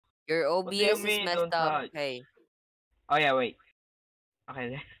Your What do you OBS is mean messed don't up. touch? Hey. Oh yeah, wait.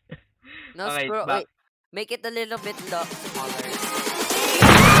 Okay. No, Okay, it's scroll. back. Wait. Make it a little bit smaller.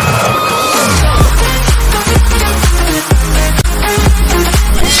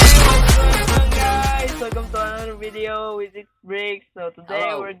 What's going on, guys? Welcome to another video with ItsBricks. So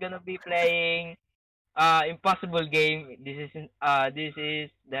today Hello. we're gonna be playing impossible game. This is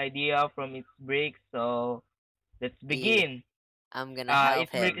the idea from ItsBricks. So let's Yeah. begin. I'm gonna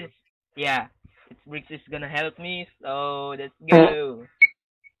help ItsBricks is him. yeah. ItsBricks is gonna help me. So let's go.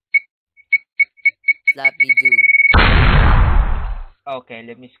 Slap me do. Okay,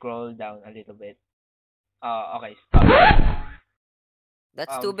 let me scroll down a little bit. Okay, stop.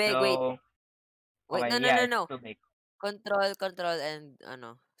 That's too big. Wait. So Wait. okay, No. No. yeah, No. it's No. too big. Control, and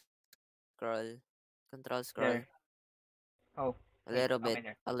scroll. Control, scroll. There. Oh, A wait. little bit. Okay,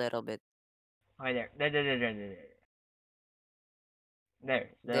 there. A little bit. Okay, there. There. There.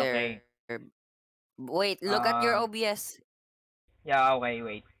 Is that okay? There. Wait. Look at your Uh, OBS. yeah, okay,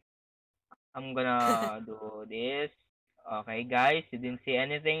 wait. I'm gonna do this. Okay, guys, you didn't see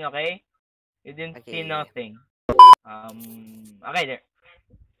anything, okay? You didn't see Okay. nothing. Okay, there.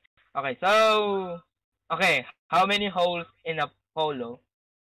 Okay, so, okay, how many holes in a polo?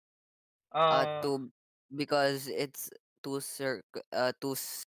 Uh, Two, because it's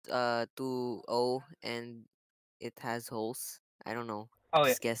two O, and it has holes. I don't know. oh yeah,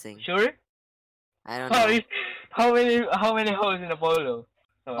 Just guessing. sure? I don't know. Sorry, how many holes in a polo?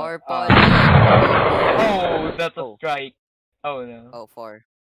 So, Or polo, like oh, that's a oh strike. Oh no. oh four.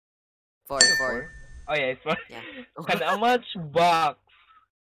 Ano Four. 4? Oh yeah, it's 4. Yeah. Can a match box?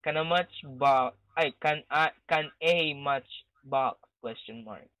 Can a match box? Ay, can a match box? Question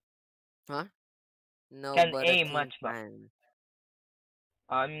mark. Huh? No, Can but a a tin match box? can.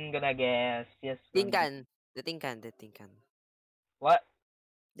 I'm gonna guess yes Tin only. can. The tin can. The tin can. What?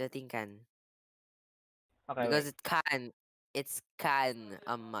 The tin can. Okay, Because wait. it can. It's can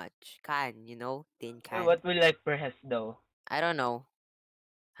a much. Can, tin Wait, can. what will I press though? I don't know.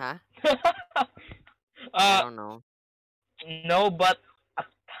 Huh? I uh, don't know. no, but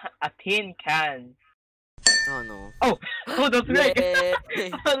a tin can. Oh no. Oh, oh, that's right. Yay!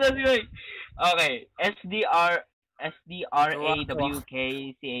 That's right. Okay, Rock, rock.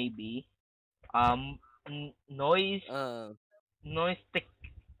 SDRAWKCAB. Noise Uh, noise tech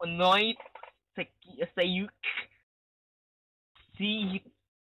noise tech say see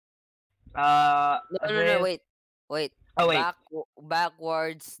no. address. Wait. Oh wait,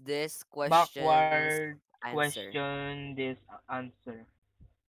 Backwards. This question's backward answer. question this answer.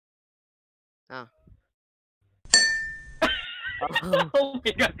 Ah. Oh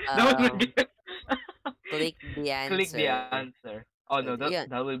my god, that was um. really good. Click the Click the answer. answer. Oh no, that Yeah.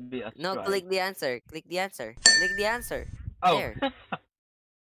 that will be a No, strike. click the answer. Click the answer. Click the answer. Oh. There.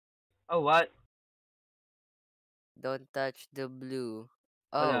 Oh what? Don't touch the blue.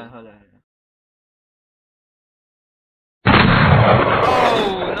 Hold on, Oh. hold on.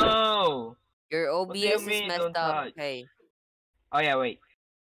 Oh no! Your What do you OBS is mean messed don't up. touch? Hey. Oh yeah, wait.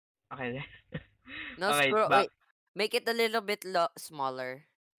 Okay. No, Okay, it's scroll. back. Wait. Make it a little bit smaller.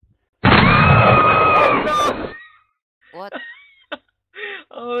 Oh no! What?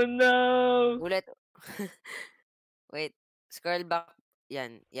 Oh no! Ulit. Wait. Scroll back.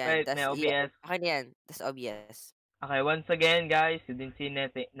 Yan. Wait, may OBS. Akin yan. Tas OBS. Okay, once again, guys, you didn't see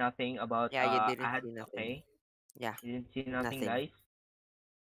nothing about Yeah, you didn't ads. see nothing. Okay, Yeah, you didn't see nothing, nothing. guys.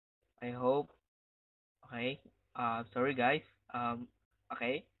 I hope. Okay. Sorry, guys.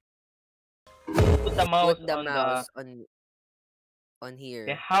 Okay. Put the mouse Put the on the. mouse on Okay,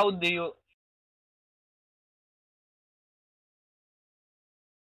 here. how do you?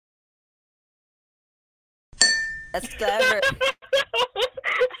 That's clever.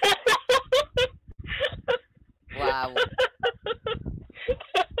 Wow.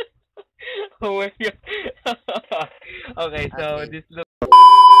 Oh my god. Okay, so Okay. this looks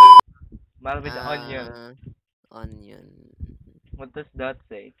Malvin onion. Uh, onion. What does that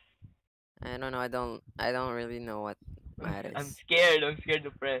say? I don't know. I don't really know what I'm matters. scared. I'm scared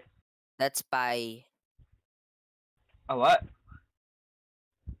to press. That's pi. Oh what?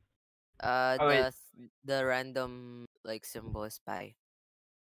 Oh wait. The random like symbol is pi.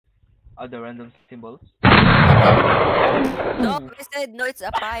 Oh, the random symbols. I think no. Oh. I said no. It's a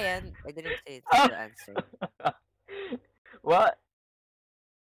pi, and I didn't say it's the answer. What?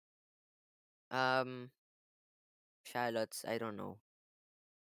 Um, shallots. I don't know.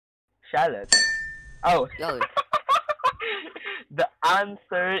 Shallot. Oh. Yo. The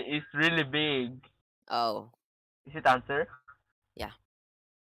answer is really big. Oh. Is it answer? Yeah.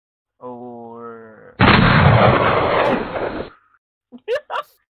 Or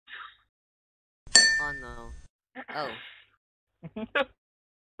Oh,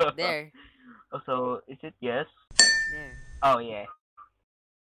 there, So, is it yes? there. Oh, yeah.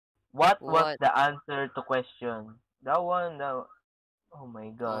 What was What? the answer to question? That one, oh my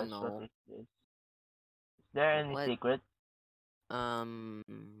Oh gosh, what no. is this? Is there any What? secret? Um,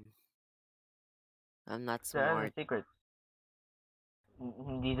 I'm not Is there any smart. secret?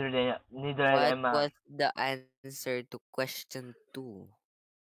 Neither What am I. was the answer to question two?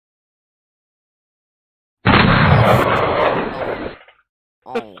 Is oh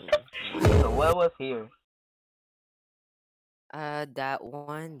oh my. So what was here? That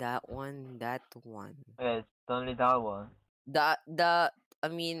one. Yes, only that one. The I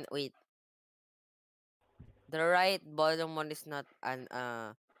mean, wait. The right bottom one is not an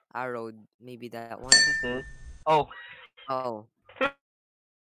arrowed. Maybe that one. Is it this? Oh, Oh,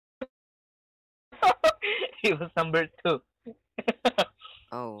 it was number two.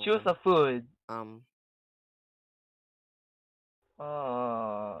 oh, Choose a food. um,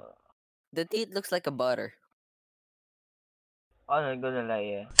 Oh, the teeth looks like a butter. I'm not gonna lie,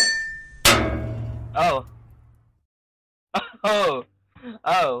 yeah. Oh, oh,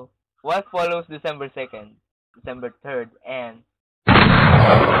 oh. What follows December 2nd, December 3rd, and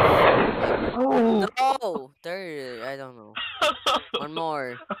Oh, November. oh. No, third. I don't know. One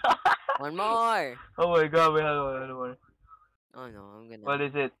more. One more. Oh my god, we have another one. Oh no, I'm What gonna.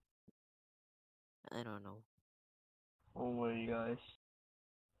 is it? I don't know. Oh my gosh.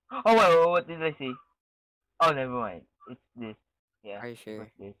 Oh wait, what did I see? Oh, never mind. It's this. Yeah, Are you it was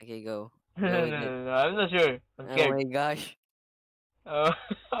sure? this. Okay, go. No, Go no, with it. no, no, I'm not sure. I'm Oh scared. my gosh. Oh.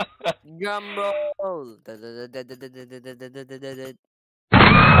 Drum roll.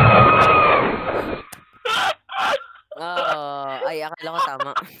 Oh, ay, akala ko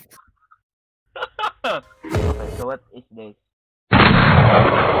tama. Okay, so what is this?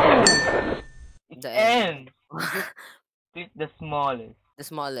 Oh, it's The end. N. It's the smallest. The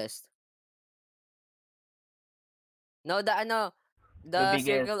smallest. No, the ano, The the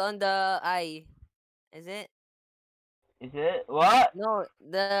biggest. circle on the eye. Is it? Is it? What? No,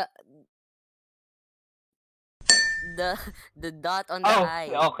 the the dot on the Oh,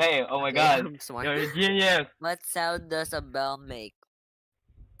 eye. okay. Oh my Okay, god. I'm smart. You're a genius. What sound does a bell make?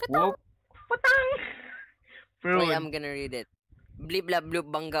 Whoop. Patang. Wait, Prune. I'm gonna read it. Blip blap bloop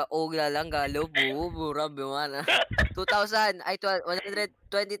bangga ogla langga lobu bura biwana. 2,000 ay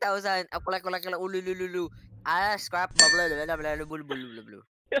 120,000 akula kula kula ulululu. Scrap bubble blah blah blah blah blah blah blah.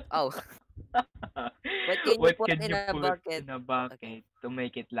 Oh, what can you What put can in you a put bucket? in a Okay, bucket to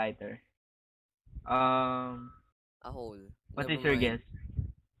make it lighter? Um, a hole. what Never is your mind. guess?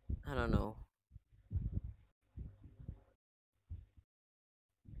 I don't know.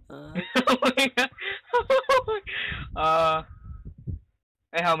 Uh, Oh my God. uh,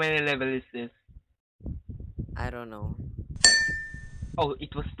 how many level is this? I don't know. Oh,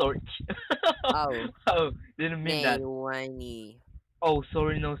 it was torch. Oh, Oh, didn't mean nay, that. whiny. Oh,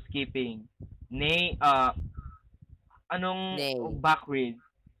 sorry, no skipping. Nay, anong Nay. back read?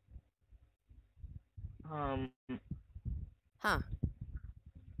 Um, Huh.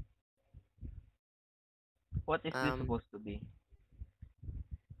 what is this Um, supposed to be?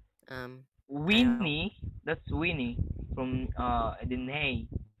 I don't know. Winnie, that's Winnie from the Nay.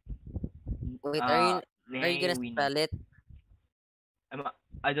 Wait, are you Nay gonna Winnie. spell it? I'm,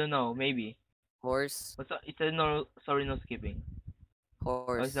 I don't know, maybe. Horse. It's a no, sorry, no skipping.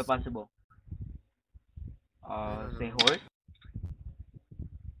 How is that Horse. possible? I don't Say know. horse.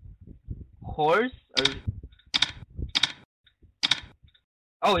 Horse or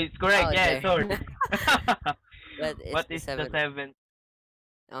oh, it's correct. Oh, Yeah, there. it's horse. But it's What the is the seventh. seventh?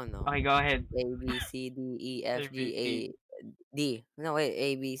 Oh no. Okay, go ahead. A B C D E F G ABC. A D. No wait.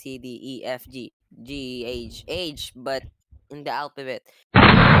 A B C D E F G G H H. But in the alphabet.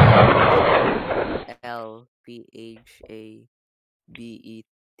 A L P H A B E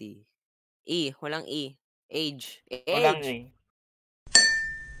T. E. Walang E. Age. Walang Age. A.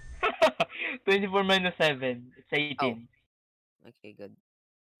 24 minus 7. It's Oh. 18. Okay. Good.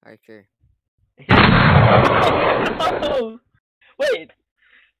 Archer. No! Wait,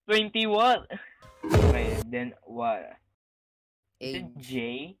 20 what? Okay, then what? Is it Age.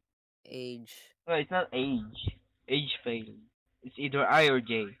 J? Age. No, it's not age. Age failed. It's either I or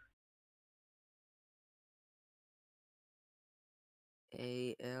J.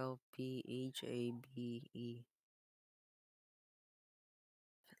 A L P H A B E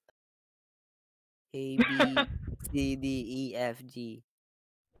A B C D E F G.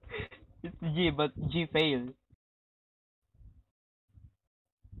 It's G, but G failed.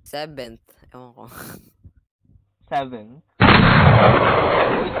 Seventh. Ewan ko. 7.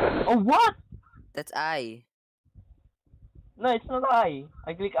 Oh, oh, what? That's I. No, it's not I.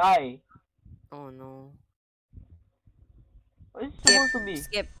 I click I. Oh no. What is it Skip. supposed to be?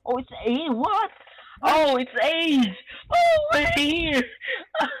 Skip. Oh, it's A. What? What? Oh, it's age. Oh, we're here.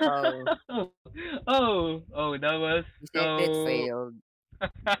 Oh, Oh, that was you said it so. failed.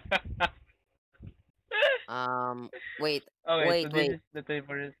 Wait. Okay, so Wait, this wait. is the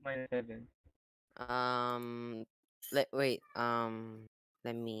 24 is minus 7. Wait.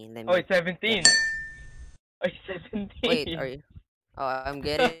 Let Oh, me it's get 17. my. Oh, it's Wait, are 17. you? Oh, I'm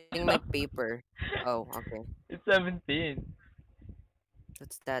getting my paper. Oh, okay. It's 17.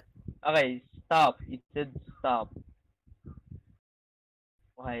 What's that? Okay, stop. It said stop.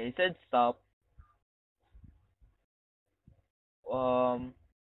 Okay, it said stop. Um,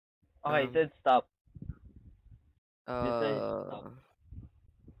 okay, it Um, said stop. This is uh, stop.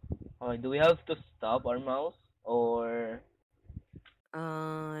 Okay, do we have to stop our mouse? Or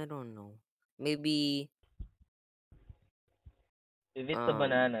I don't know. Maybe, if it's a um,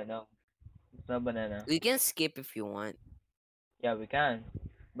 banana, no. It's not banana. we can skip if you want. Yeah, we can.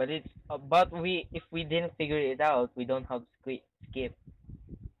 But if we didn't figure it out, we don't have skip.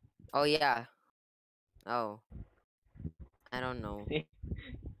 Oh, yeah. Oh, I don't know. See?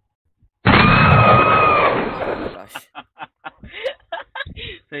 Stop. Oh my gosh.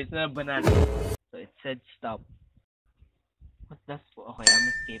 So it's not a banana. So it said stop. What's that for? Okay, I'm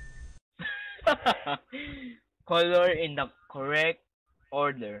gonna skip. Color in the correct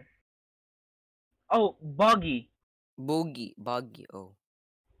order. Oh, buggy. Buggy. Oh,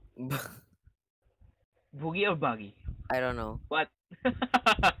 Boogie or buggy? I don't know. What?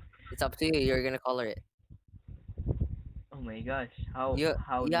 It's up to you. You're gonna color it. Oh my gosh. How You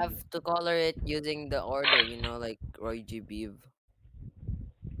how you do have you? to color it using the order. Like Roy G. Biv.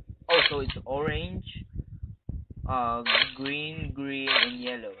 Oh, so it's orange, green, and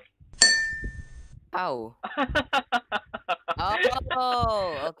yellow. Ow.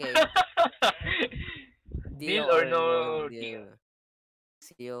 Oh, okay. Deal Deal or or no no deal? deal.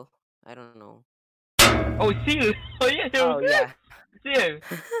 Seal. I don't know. Oh, seal. Oh yeah, you're Oh good. yeah. Seal.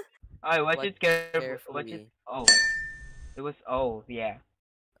 Alright, watch Watch it careful. Watch it. carefully. Oh, it was. Oh yeah.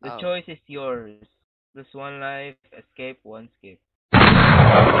 The Oh. choice is yours. Plus one life, escape, one skip.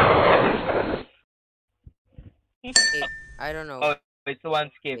 Wait. I don't Oh, know. it's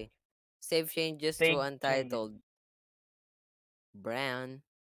one skip. Okay. Save changes Save to changes. untitled. Brown.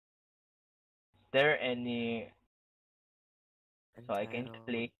 Is there any? So I can Untitled.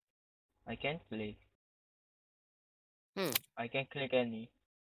 click. I can click. Hmm. I can click any.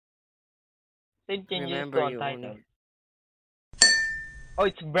 Save changes Remember to you only. untitled. Oh,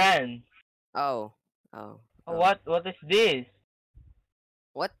 it's brand. Oh. Oh. Oh, Oh. what is this?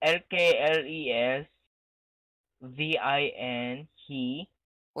 What? LKLESVIN he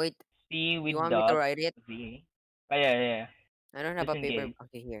Wait. C You with want me to dot write it? V. Oh yeah. I don't have Just a in paper. case.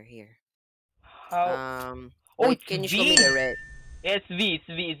 Okay, here. How? Oh, Wait. it's Can you show me V. the red? Yeah, it's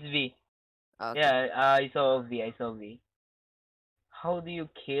V. Okay. Yeah, I saw V. I saw V. How do you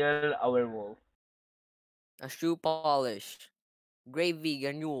kill a werewolf? A shoe polish. Gravy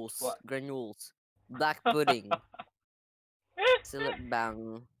What? granules, black pudding, syrup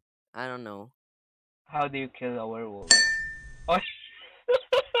bang. I don't know. How do you kill a werewolf? Oh,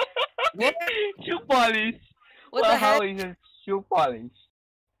 What? shoe polish. What Well, the how heck? is it shoe polish?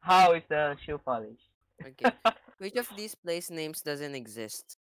 How is the shoe polish? Okay. Which of these place names doesn't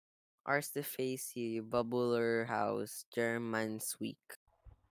exist? Arstifaci, Bubbler House, Germansweek.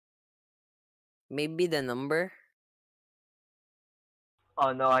 Maybe the number?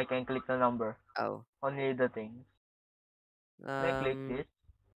 Oh no, I can click the number. Oh. Only the things. Can I click Um this?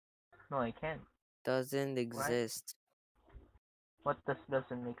 No, I can't. doesn't Right? exist. What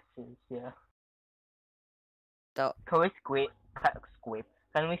doesn't make sense? Yeah. The, Can we skip? Skip?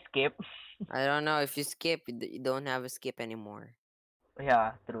 Can we skip? I don't know if you skip, you don't have a skip anymore.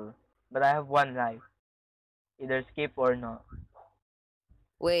 Yeah, true. But I have one life. Either skip or not.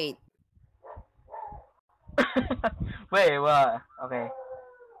 Wait, Wait, what? Okay.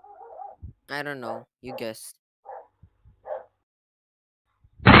 I don't know. You guess.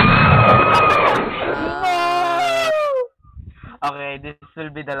 No! Uh Okay, this will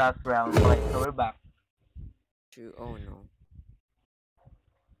be the last round. Okay, so we're back. True. Oh no.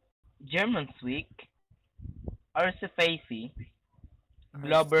 German's week. Arsifaci. Ours.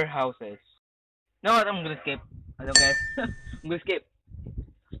 Blubber houses. No, what? I'm gonna skip. I don't care. I'm gonna skip.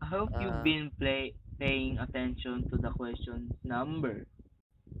 I hope you've Uh been paying attention to the question number.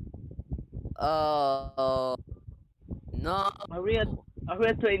 oh no. Are we at, are we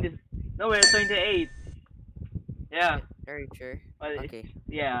at 20? No, we're at 28. Yeah. Are you sure? Well, Okay.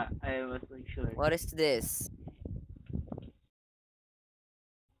 yeah, I was like sure. What is this?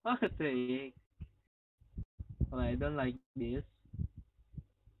 What the heck? Oh, I don't like this.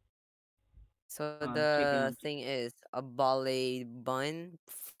 So I'm skipping the on. thing is a ballet bun,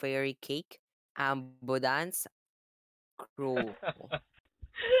 fairy cake, ambo dance, crow.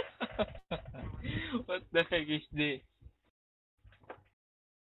 What the heck is this?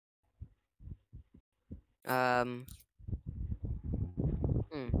 Um,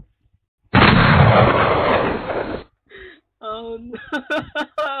 hmm, Oh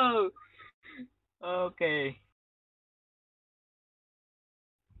no! Okay.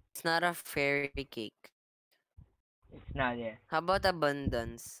 it's not a fairy cake. It's not yet. How about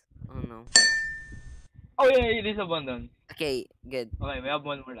abundance? Oh no. Oh yeah, it is abundant. Okay, good. Okay, we have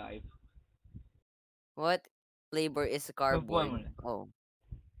one more life. What flavor is We have one more cardboard? life. Oh,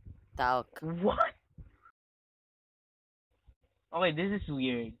 talc. What? Okay, this is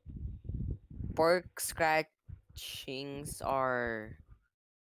weird. Pork scratchings are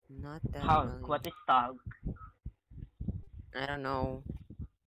not that How? really. What is tag? I don't know.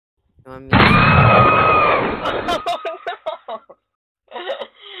 You want me to search it?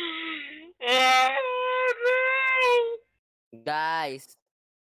 Guys,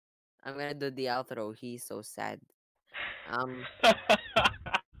 I'm gonna do the outro. He's so sad. Um,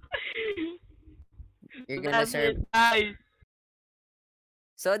 you're So gonna that's serve. it, guys.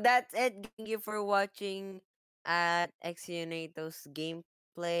 So that's it. Thank you for watching at Xionato's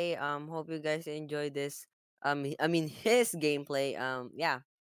gameplay. Hope you guys enjoyed this. I mean his gameplay. Yeah,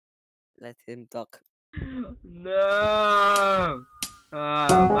 let him talk. No.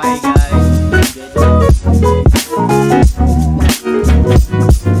 Bye, guys. Enjoy the